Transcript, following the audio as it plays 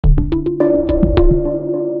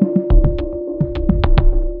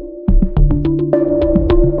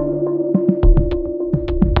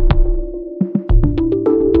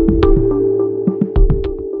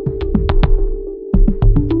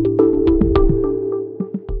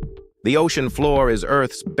The ocean floor is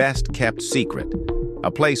Earth's best-kept secret, a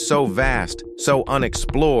place so vast, so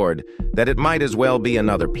unexplored, that it might as well be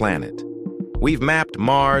another planet. We've mapped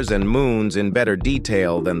Mars and moons in better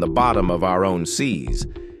detail than the bottom of our own seas,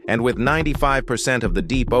 and with 95% of the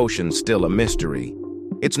deep ocean still a mystery,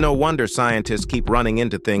 it's no wonder scientists keep running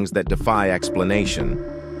into things that defy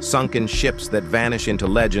explanation. Sunken ships that vanish into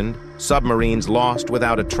legend, submarines lost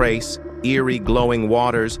without a trace, eerie glowing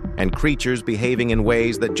waters, and creatures behaving in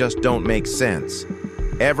ways that just don't make sense.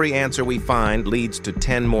 Every answer we find leads to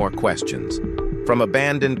 10 more questions. From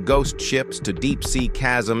abandoned ghost ships to deep-sea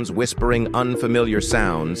chasms whispering unfamiliar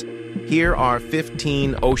sounds, here are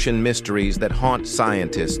 15 ocean mysteries that haunt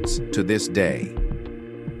scientists to this day.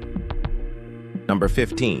 Number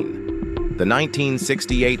 15. The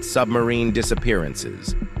 1968 submarine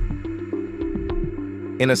disappearances.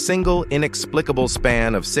 In a single, inexplicable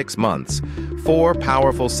span of 6 months, 4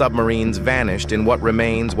 powerful submarines vanished in what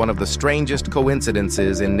remains one of the strangest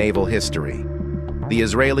coincidences in naval history. The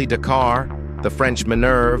Israeli Dakar, the French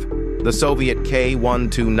Minerve, the Soviet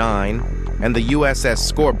K-129, and the USS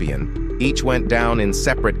Scorpion each went down in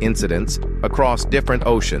separate incidents across different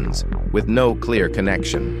oceans with no clear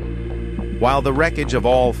connection. While the wreckage of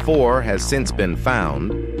all 4 has since been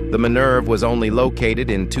found, the Minerve was only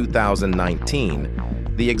located in 2019.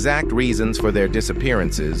 The exact reasons for their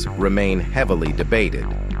disappearances remain heavily debated.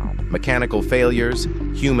 Mechanical failures,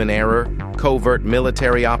 human error, covert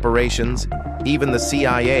military operations, even the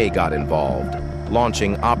CIA got involved,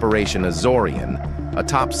 launching Operation Azorian, a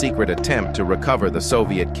top-secret attempt to recover the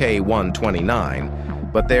Soviet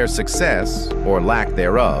K-129, but their success, or lack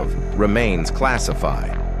thereof, remains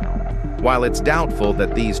classified. While it's doubtful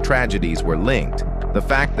that these tragedies were linked, the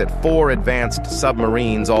fact that 4 advanced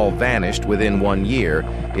submarines all vanished within 1 year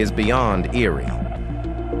is beyond eerie.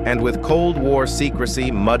 And with Cold War secrecy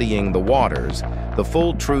muddying the waters, the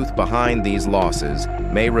full truth behind these losses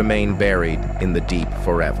may remain buried in the deep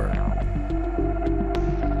forever.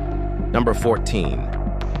 Number 14.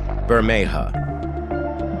 Bermeja.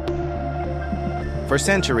 For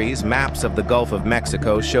centuries, maps of the Gulf of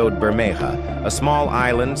Mexico showed Bermeja, a small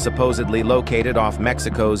island supposedly located off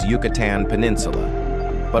Mexico's Yucatan Peninsula.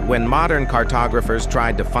 But when modern cartographers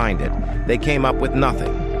tried to find it, they came up with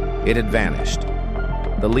nothing. It had vanished.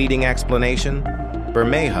 The leading explanation?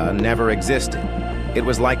 Bermeja never existed. It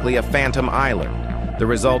was likely a phantom island, the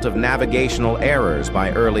result of navigational errors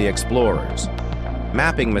by early explorers.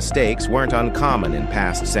 Mapping mistakes weren't uncommon in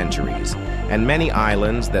past centuries, and many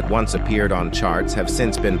islands that once appeared on charts have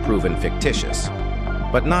since been proven fictitious.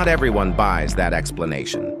 But not everyone buys that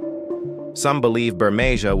explanation. Some believe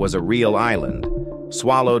Bermeja was a real island,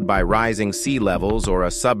 swallowed by rising sea levels or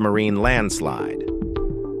a submarine landslide.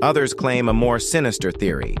 Others claim a more sinister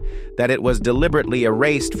theory, that it was deliberately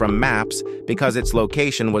erased from maps because its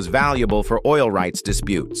location was valuable for oil rights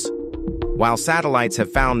disputes. While satellites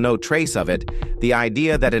have found no trace of it, the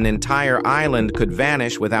idea that an entire island could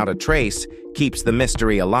vanish without a trace keeps the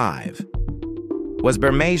mystery alive. Was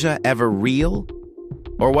Bermeja ever real?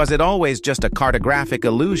 Or was it always just a cartographic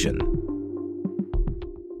illusion?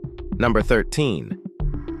 Number 13.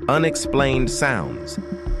 Unexplained sounds.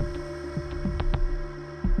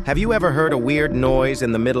 Have you ever heard a weird noise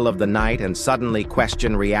in the middle of the night and suddenly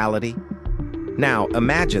question reality? Now,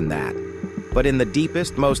 imagine that, but in the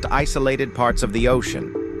deepest, most isolated parts of the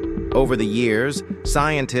ocean. Over the years,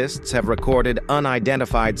 scientists have recorded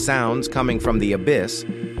unidentified sounds coming from the abyss,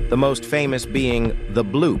 the most famous being the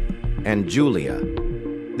bloop and Julia.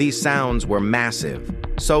 These sounds were massive,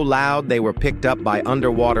 so loud they were picked up by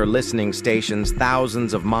underwater listening stations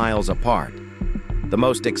thousands of miles apart. The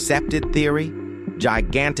most accepted theory?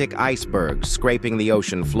 Gigantic icebergs scraping the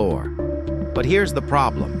ocean floor. But here's the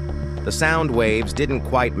problem. The sound waves didn't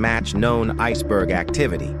quite match known iceberg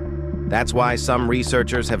activity. That's why some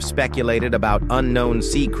researchers have speculated about unknown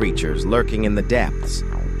sea creatures lurking in the depths,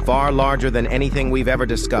 far larger than anything we've ever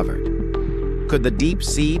discovered. Could the deep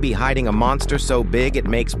sea be hiding a monster so big it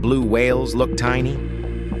makes blue whales look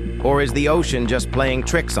tiny? Or is the ocean just playing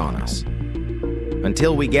tricks on us?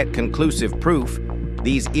 Until we get conclusive proof,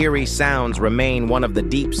 these eerie sounds remain one of the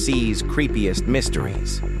deep sea's creepiest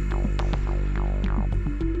mysteries.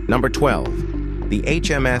 Number 12. The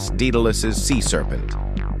HMS Daedalus's Sea Serpent.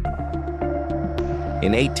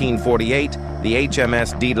 In 1848, the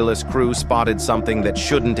HMS Daedalus crew spotted something that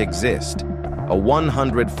shouldn't exist. A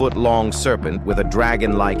 100-foot-long serpent with a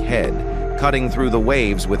dragon-like head, cutting through the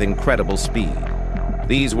waves with incredible speed.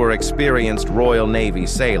 These were experienced Royal Navy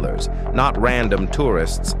sailors, not random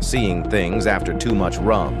tourists seeing things after too much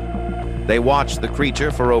rum. They watched the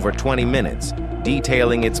creature for over 20 minutes,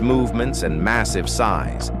 detailing its movements and massive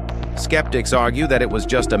size. Skeptics argue that it was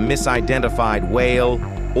just a misidentified whale,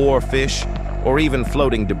 oarfish, or even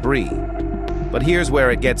floating debris. But here's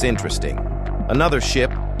where it gets interesting. Another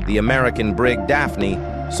ship, the American brig Daphne,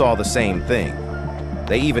 saw the same thing.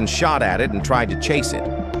 They even shot at it and tried to chase it,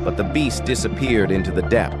 but the beast disappeared into the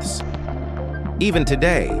depths. Even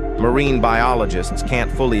today, marine biologists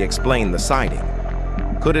can't fully explain the sighting.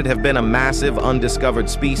 Could it have been a massive undiscovered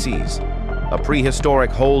species? A prehistoric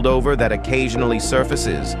holdover that occasionally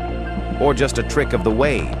surfaces? Or just a trick of the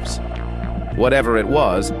waves? Whatever it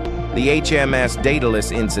was, the HMS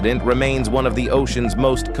Daedalus incident remains one of the ocean's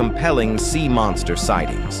most compelling sea monster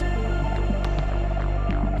sightings.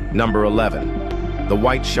 Number 11. The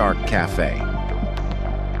White Shark Cafe.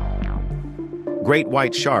 Great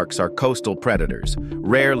white sharks are coastal predators,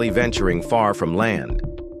 rarely venturing far from land.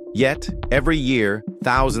 Yet, every year,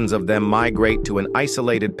 thousands of them migrate to an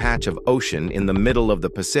isolated patch of ocean in the middle of the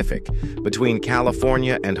Pacific, between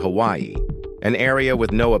California and Hawaii, an area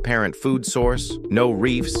with no apparent food source, no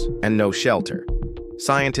reefs, and no shelter.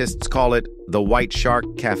 Scientists call it the White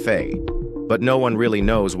Shark Cafe, but no one really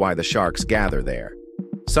knows why the sharks gather there.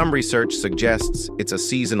 Some research suggests it's a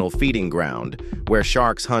seasonal feeding ground where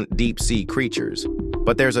sharks hunt deep-sea creatures.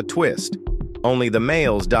 But there's a twist. Only the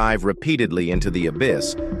males dive repeatedly into the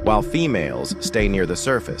abyss, while females stay near the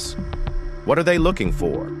surface. What are they looking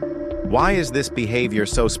for? Why is this behavior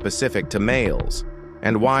so specific to males?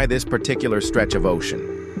 And why this particular stretch of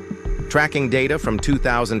ocean? Tracking data from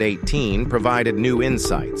 2018 provided new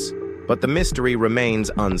insights, but the mystery remains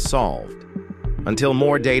unsolved. Until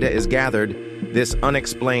more data is gathered, this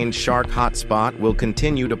unexplained shark hotspot will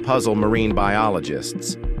continue to puzzle marine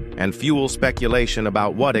biologists and fuel speculation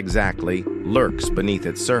about what exactly lurks beneath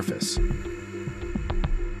its surface.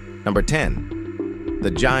 Number 10.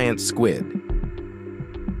 The giant squid.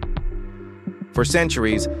 For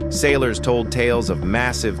centuries, sailors told tales of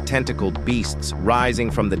massive tentacled beasts rising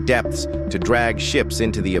from the depths to drag ships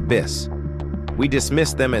into the abyss. We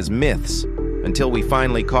dismissed them as myths until we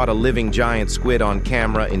finally caught a living giant squid on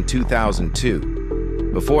camera in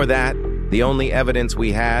 2002. Before that, the only evidence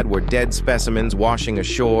we had were dead specimens washing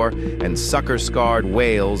ashore and sucker-scarred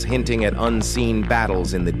whales hinting at unseen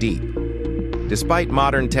battles in the deep. Despite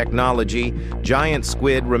modern technology, giant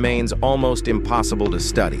squid remains almost impossible to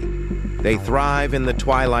study. They thrive in the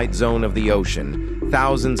twilight zone of the ocean,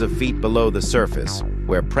 thousands of feet below the surface,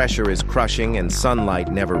 where pressure is crushing and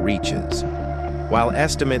sunlight never reaches. While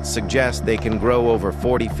estimates suggest they can grow over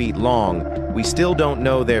 40 feet long, we still don't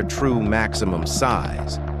know their true maximum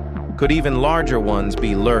size. Could even larger ones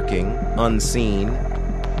be lurking, unseen?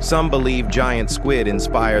 Some believe giant squid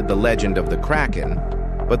inspired the legend of the Kraken,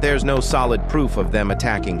 but there's no solid proof of them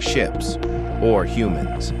attacking ships or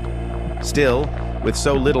humans. Still, with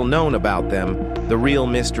so little known about them, the real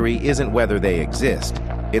mystery isn't whether they exist,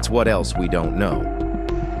 it's what else we don't know.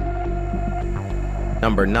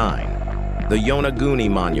 Number 9. The Yonaguni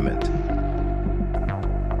Monument.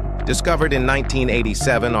 Discovered in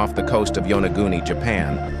 1987 off the coast of Yonaguni,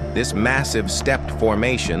 Japan, this massive stepped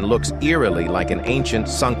formation looks eerily like an ancient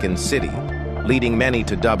sunken city, leading many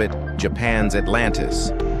to dub it Japan's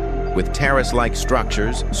Atlantis. With terrace-like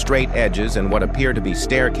structures, straight edges, and what appear to be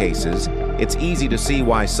staircases, it's easy to see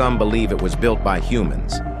why some believe it was built by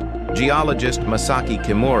humans. Geologist Masaki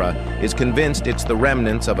Kimura is convinced it's the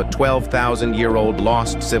remnants of a 12,000-year-old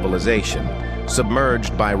lost civilization,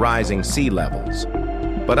 submerged by rising sea levels.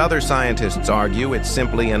 But other scientists argue it's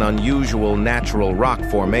simply an unusual natural rock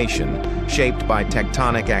formation shaped by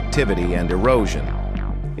tectonic activity and erosion.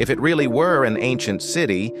 If it really were an ancient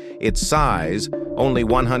city, its size, only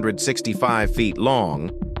 165 feet long,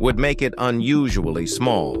 would make it unusually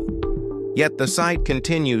small. Yet the site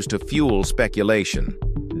continues to fuel speculation.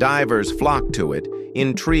 Divers flock to it,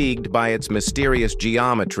 intrigued by its mysterious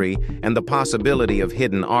geometry and the possibility of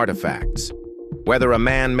hidden artifacts. Whether a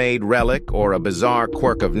man-made relic or a bizarre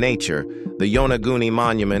quirk of nature, the Yonaguni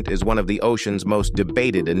Monument is one of the ocean's most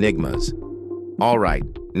debated enigmas. All right,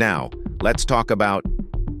 now, let's talk about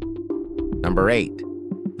Number 8.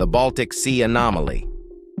 The Baltic Sea Anomaly.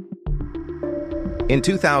 In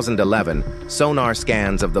 2011, sonar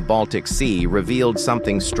scans of the Baltic Sea revealed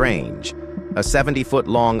something strange. A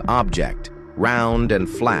 70-foot-long object, round and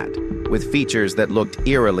flat, with features that looked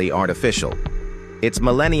eerily artificial. Its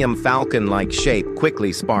Millennium Falcon-like shape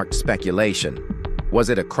quickly sparked speculation. Was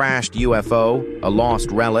it a crashed UFO, a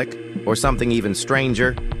lost relic, or something even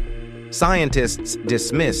stranger? Scientists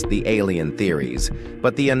dismissed the alien theories,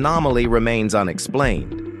 but the anomaly remains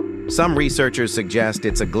unexplained. Some researchers suggest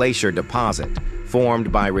it's a glacier deposit,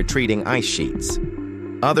 formed by retreating ice sheets.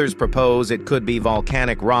 Others propose it could be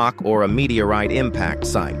volcanic rock or a meteorite impact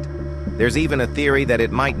site. There's even a theory that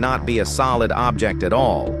it might not be a solid object at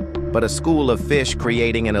all, but a school of fish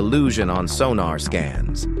creating an illusion on sonar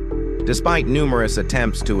scans. Despite numerous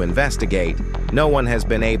attempts to investigate, no one has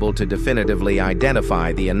been able to definitively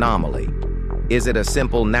identify the anomaly. Is it a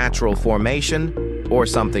simple natural formation or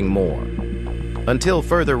something more? Until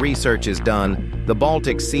further research is done, the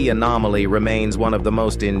Baltic Sea anomaly remains one of the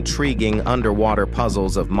most intriguing underwater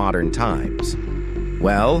puzzles of modern times.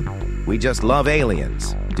 Well, we just love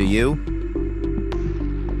aliens, do you?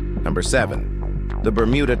 Number 7. The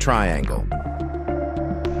Bermuda Triangle.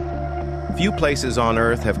 Few places on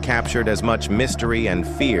Earth have captured as much mystery and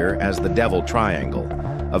fear as the Devil Triangle,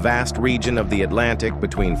 a vast region of the Atlantic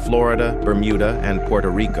between Florida, Bermuda, and Puerto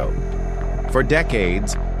Rico. For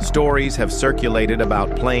decades, stories have circulated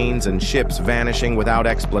about planes and ships vanishing without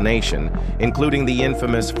explanation, including the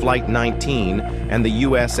infamous Flight 19 and the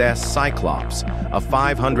USS Cyclops, a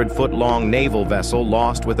 500-foot-long naval vessel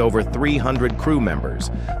lost with over 300 crew members,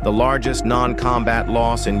 the largest non-combat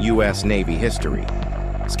loss in U.S. Navy history.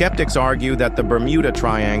 Skeptics argue that the Bermuda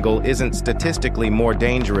Triangle isn't statistically more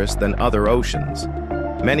dangerous than other oceans.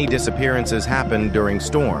 Many disappearances happen during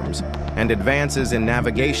storms, and advances in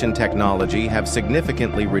navigation technology have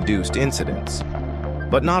significantly reduced incidents.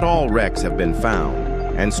 But not all wrecks have been found,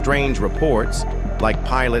 and strange reports, like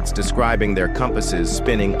pilots describing their compasses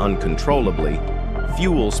spinning uncontrollably,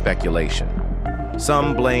 fuel speculation.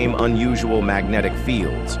 Some blame unusual magnetic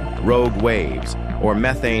fields, rogue waves, or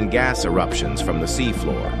methane gas eruptions from the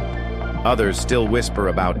seafloor. Others still whisper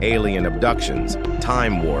about alien abductions,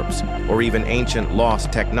 time warps, or even ancient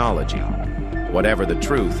lost technology. Whatever the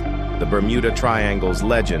truth, the Bermuda Triangle's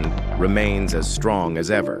legend remains as strong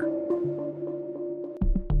as ever.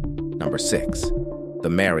 Number 6. The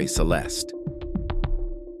Mary Celeste.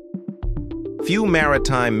 Few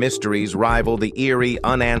maritime mysteries rival the eerie,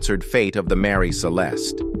 unanswered fate of the Mary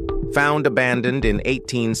Celeste. Found abandoned in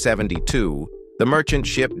 1872, the merchant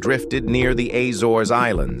ship drifted near the Azores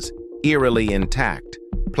Islands, eerily intact.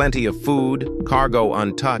 Plenty of food, cargo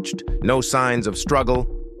untouched, no signs of struggle,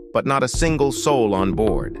 but not a single soul on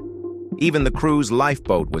board. Even the crew's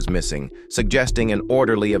lifeboat was missing, suggesting an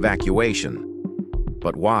orderly evacuation.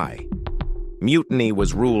 But why? Mutiny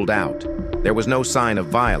was ruled out. There was no sign of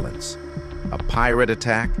violence. A pirate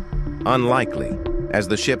attack? Unlikely, as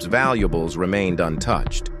the ship's valuables remained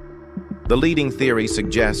untouched. The leading theory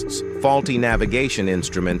suggests faulty navigation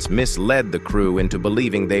instruments misled the crew into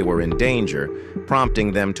believing they were in danger,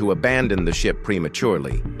 prompting them to abandon the ship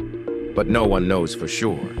prematurely. But no one knows for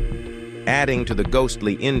sure. Adding to the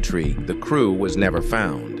ghostly intrigue, the crew was never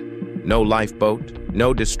found. No lifeboat,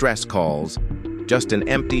 no distress calls, just an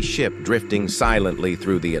empty ship drifting silently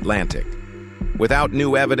through the Atlantic. Without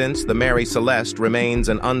new evidence, the Mary Celeste remains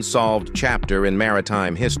an unsolved chapter in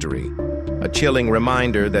maritime history, a chilling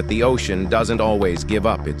reminder that the ocean doesn't always give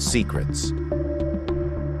up its secrets.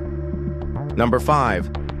 Number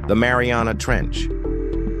 5. The Mariana Trench.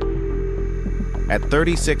 At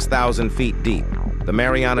 36,000 feet deep, the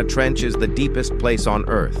Mariana Trench is the deepest place on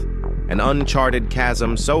Earth, an uncharted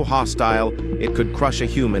chasm so hostile it could crush a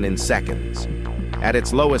human in seconds. At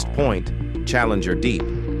its lowest point, Challenger Deep,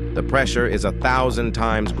 the pressure is 1,000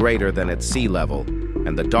 times greater than at sea level,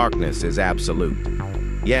 and the darkness is absolute.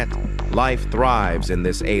 Yet, life thrives in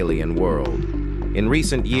this alien world. In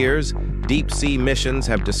recent years, deep-sea missions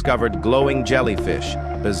have discovered glowing jellyfish,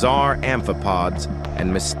 bizarre amphipods,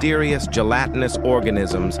 and mysterious gelatinous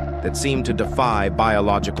organisms that seem to defy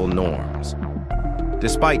biological norms.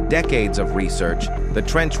 Despite decades of research, the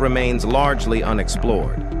trench remains largely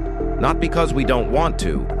unexplored. Not because we don't want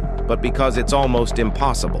to, but because it's almost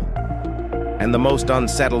impossible. And the most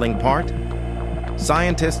unsettling part?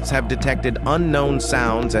 Scientists have detected unknown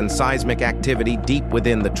sounds and seismic activity deep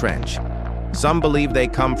within the trench. Some believe they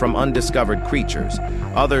come from undiscovered creatures.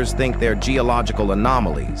 Others think they're geological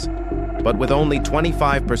anomalies. But with only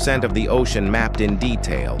 25% of the ocean mapped in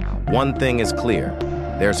detail, one thing is clear.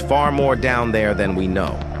 There's far more down there than we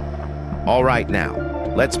know. All right now,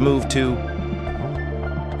 let's move to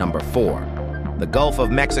number 4. The Gulf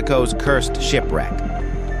of Mexico's cursed shipwreck.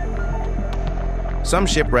 Some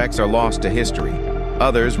shipwrecks are lost to history.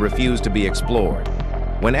 Others refuse to be explored.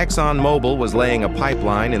 When ExxonMobil was laying a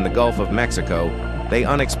pipeline in the Gulf of Mexico, they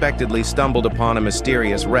unexpectedly stumbled upon a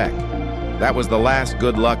mysterious wreck. That was the last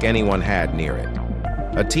good luck anyone had near it.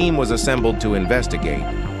 A team was assembled to investigate,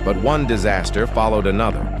 but one disaster followed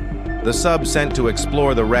another. The sub sent to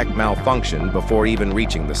explore the wreck malfunctioned before even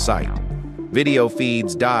reaching the site. Video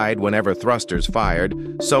feeds died whenever thrusters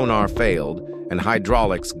fired, sonar failed, and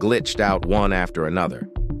hydraulics glitched out one after another.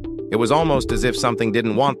 It was almost as if something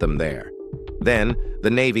didn't want them there. Then, the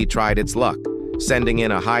Navy tried its luck, sending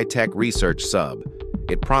in a high-tech research sub.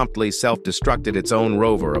 It promptly self-destructed its own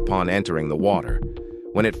rover upon entering the water.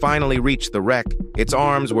 When it finally reached the wreck, its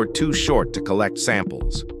arms were too short to collect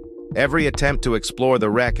samples. Every attempt to explore the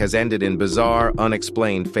wreck has ended in bizarre,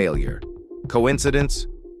 unexplained failure. Coincidence?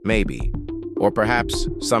 Maybe. Or perhaps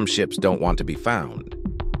some ships don't want to be found.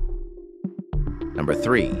 Number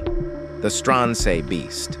 3. The Strandsey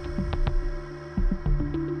Beast.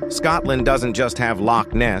 Scotland doesn't just have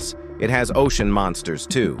Loch Ness, it has ocean monsters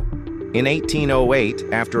too. In 1808,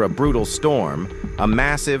 after a brutal storm, a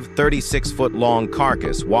massive 36-foot-long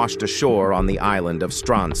carcass washed ashore on the island of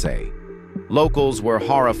Strandsey. Locals were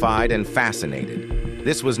horrified and fascinated.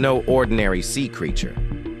 This was no ordinary sea creature.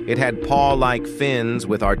 It had paw-like fins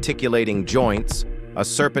with articulating joints, a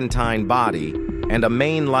serpentine body, and a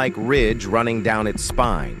mane-like ridge running down its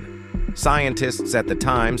spine. Scientists at the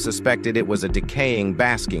time suspected it was a decaying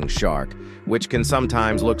basking shark, which can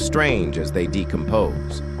sometimes look strange as they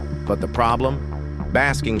decompose. But the problem?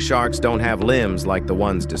 Basking sharks don't have limbs like the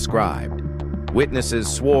ones described.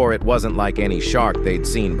 Witnesses swore it wasn't like any shark they'd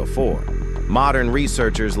seen before. Modern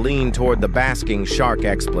researchers lean toward the basking shark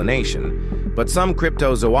explanation, but some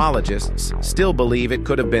cryptozoologists still believe it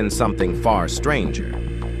could have been something far stranger.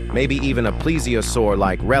 Maybe even a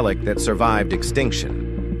plesiosaur-like relic that survived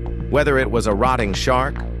extinction. Whether it was a rotting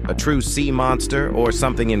shark, a true sea monster, or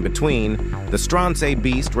something in between, the Strandsey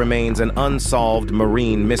Beast remains an unsolved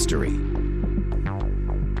marine mystery.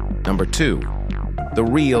 Number 2. The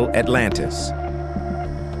real Atlantis.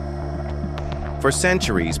 For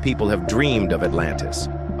centuries, people have dreamed of Atlantis,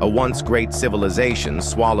 a once great civilization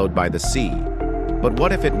swallowed by the sea. But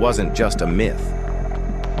what if it wasn't just a myth?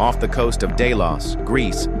 Off the coast of Delos,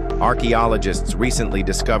 Greece, archaeologists recently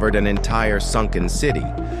discovered an entire sunken city,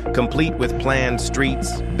 complete with planned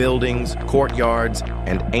streets, buildings, courtyards,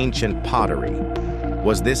 and ancient pottery.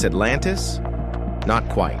 Was this Atlantis? Not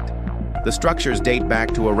quite. The structures date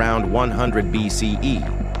back to around 100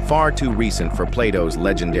 BCE, far too recent for Plato's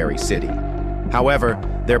legendary city. However,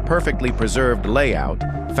 their perfectly preserved layout,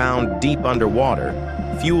 found deep underwater,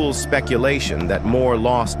 fuels speculation that more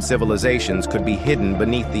lost civilizations could be hidden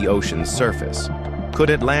beneath the ocean's surface. Could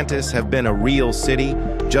Atlantis have been a real city,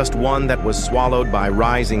 just one that was swallowed by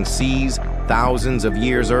rising seas thousands of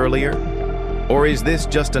years earlier? Or is this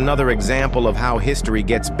just another example of how history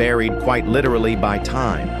gets buried quite literally by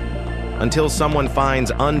time? Until someone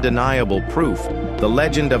finds undeniable proof, the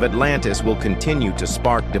legend of Atlantis will continue to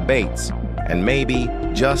spark debates, and maybe,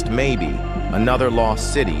 just maybe, another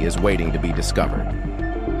lost city is waiting to be discovered.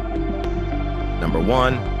 Number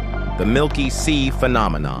 1. The Milky Sea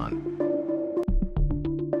Phenomenon.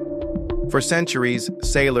 For centuries,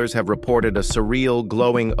 sailors have reported a surreal,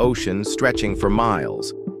 glowing ocean stretching for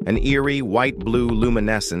miles, an eerie white-blue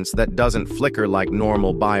luminescence that doesn't flicker like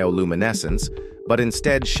normal bioluminescence, but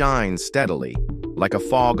instead shines steadily, like a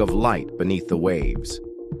fog of light beneath the waves.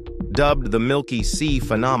 Dubbed the Milky Sea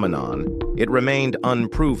Phenomenon, it remained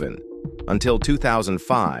unproven until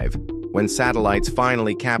 2005, when satellites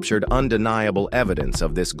finally captured undeniable evidence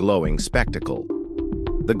of this glowing spectacle.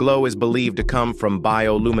 The glow is believed to come from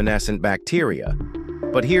bioluminescent bacteria,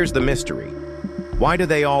 but here's the mystery. Why do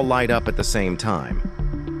they all light up at the same time?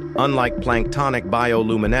 Unlike planktonic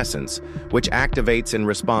bioluminescence, which activates in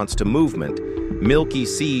response to movement, milky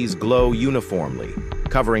seas glow uniformly,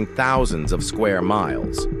 covering thousands of square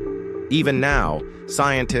miles. Even now,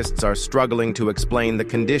 scientists are struggling to explain the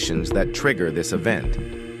conditions that trigger this event.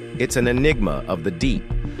 It's an enigma of the deep,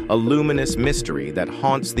 a luminous mystery that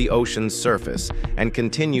haunts the ocean's surface and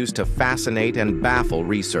continues to fascinate and baffle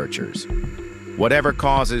researchers. Whatever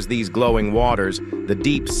causes these glowing waters, the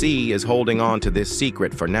deep sea is holding on to this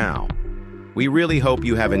secret for now. We really hope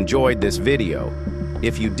you have enjoyed this video.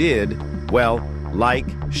 If you did, well, like,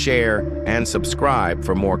 share, and subscribe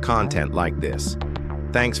for more content like this.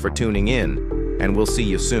 Thanks for tuning in, and we'll see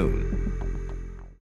you soon.